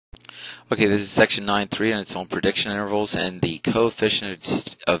Okay, this is section 9.3 and it's on prediction intervals and the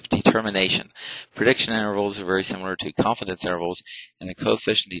coefficient of determination. Prediction intervals are very similar to confidence intervals, and the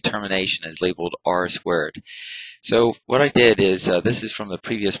coefficient of determination is labeled R squared. So what I did is, this is from the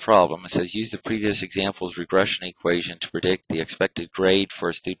previous problem. It says use the previous example's regression equation to predict the expected grade for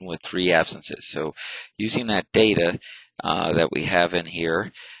a student with 3 absences. So using that data that we have in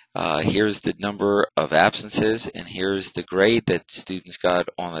here, here's the number of absences, and here's the grade that students got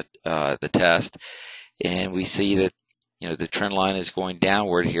on the test. And we see that the trend line is going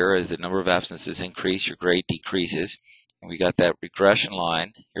downward here. As the number of absences increase, your grade decreases. And we got that regression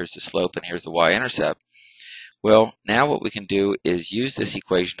line. Here's the slope, and here's the y-intercept. Well, now what we can do is use this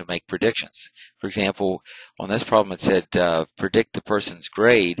equation to make predictions. For example, on this problem it said predict the person's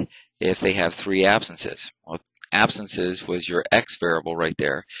grade if they have 3 absences. Well, absences was your x variable right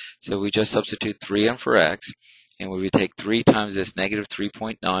there. So we just substitute 3 in for x, and we would take 3 times this negative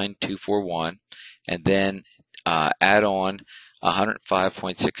 3.9241 and then add on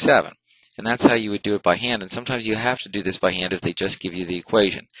 105.67. And that's how you would do it by hand. And sometimes you have to do this by hand if they just give you the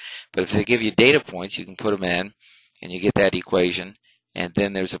equation. But if they give you data points, you can put them in and you get that equation. And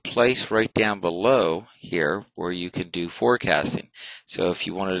then there's a place right down below here where you can do forecasting. So if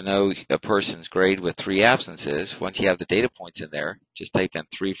you wanted to know a person's grade with 3 absences, once you have the data points in there, just type in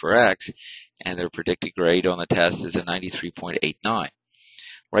 3 for x, and their predicted grade on the test is a 93.89.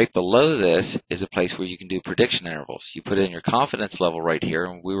 Right below this is a place where you can do prediction intervals. You put in your confidence level right here,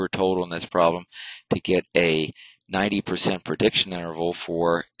 and we were told on this problem to get a 90% prediction interval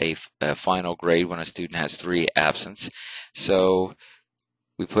for a final grade when a student has 3 absence. So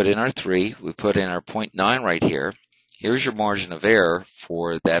we put in our 3, we put in our 0.9 right here. Here's your margin of error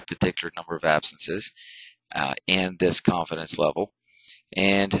for that particular number of absences and this confidence level.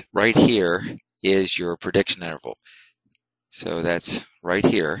 And right here is your prediction interval. So that's right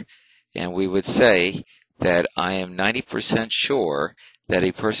here, and we would say that I am 90% sure that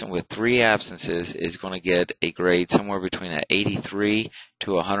a person with 3 absences is going to get a grade somewhere between an 83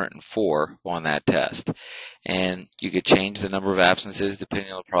 to 104 on that test. And you could change the number of absences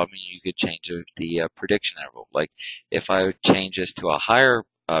depending on the problem. You could change the prediction interval. Like if I would change this to a higher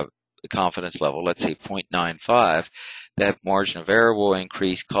confidence level, let's say 0.95, that margin of error will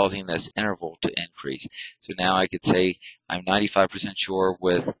increase, causing this interval to increase. So now I could say I'm 95% sure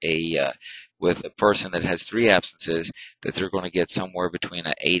with a person that has 3 absences that they're going to get somewhere between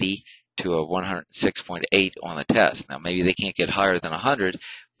an 80 to a 106.8 on the test. Now maybe they can't get higher than 100,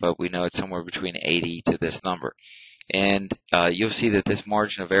 but we know it's somewhere between 80 to this number. And you'll see that this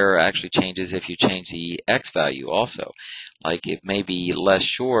margin of error actually changes if you change the x value also. Like it may be less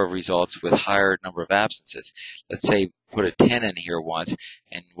sure of results with higher number of absences. Let's say put a 10 in here once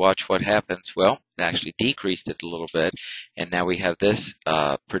and watch what happens. Well, it actually decreased it a little bit, and now we have this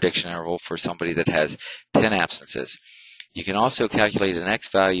prediction interval for somebody that has 10 absences. You can also calculate an x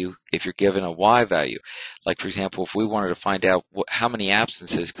value if you're given a y value. Like for example, if we wanted to find out how many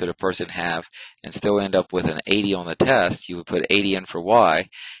absences could a person have and still end up with an 80 on the test, you would put 80 in for y,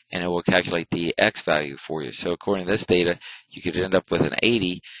 and it will calculate the x value for you. So according to this data, you could end up with an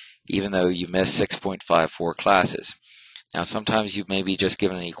 80 even though you missed 6.54 classes. Now sometimes you may be just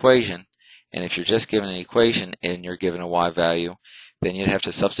given an equation, and if you're just given an equation and you're given a y value, then you'd have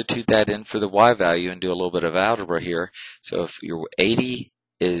to substitute that in for the y value and do a little bit of algebra here. So if your 80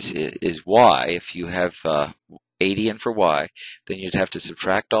 is y, if you have 80 in for y, then you'd have to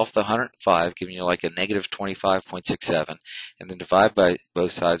subtract off the 105, giving you like a negative 25.67, and then divide by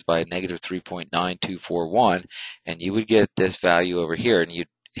both sides by a negative 3.9241, and you would get this value over here, and you'd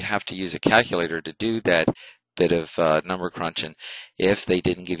have to use a calculator to do that bit of number crunching if they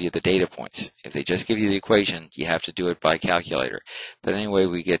didn't give you the data points. If they just give you the equation, you have to do it by calculator. But anyway,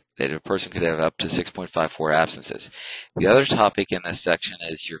 we get that a person could have up to 6.54 absences. The other topic in this section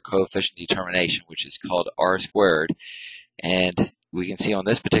is your coefficient determination, which is called R squared. And we can see on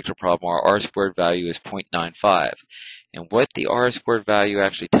this particular problem, our R squared value is 0.95. And what the R squared value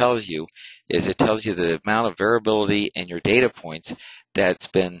actually tells you is it tells you the amount of variability in your data points that's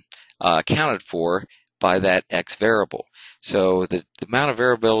been accounted for by that x variable. So the amount of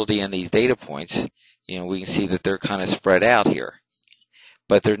variability in these data points, we can see that they're kind of spread out here,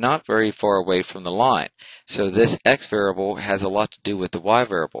 but they're not very far away from the line. So this x variable has a lot to do with the y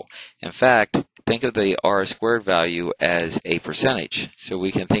variable. In fact, think of the R squared value as a percentage. So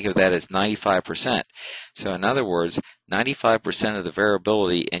we can think of that as 95%. So in other words, 95% of the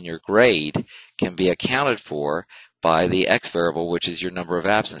variability in your grade can be accounted for by the x variable, which is your number of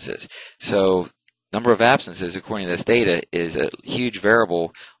absences. So number of absences, according to this data, is a huge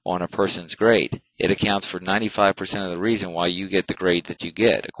variable on a person's grade. It accounts for 95% of the reason why you get the grade that you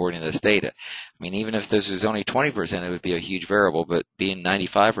get, according to this data. I mean, even if this was only 20%, it would be a huge variable, but being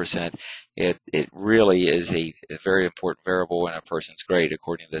 95%, it really is a very important variable in a person's grade,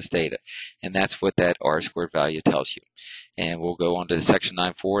 according to this data. And that's what that R-squared value tells you. And we'll go on to section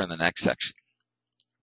 9.4 in the next section.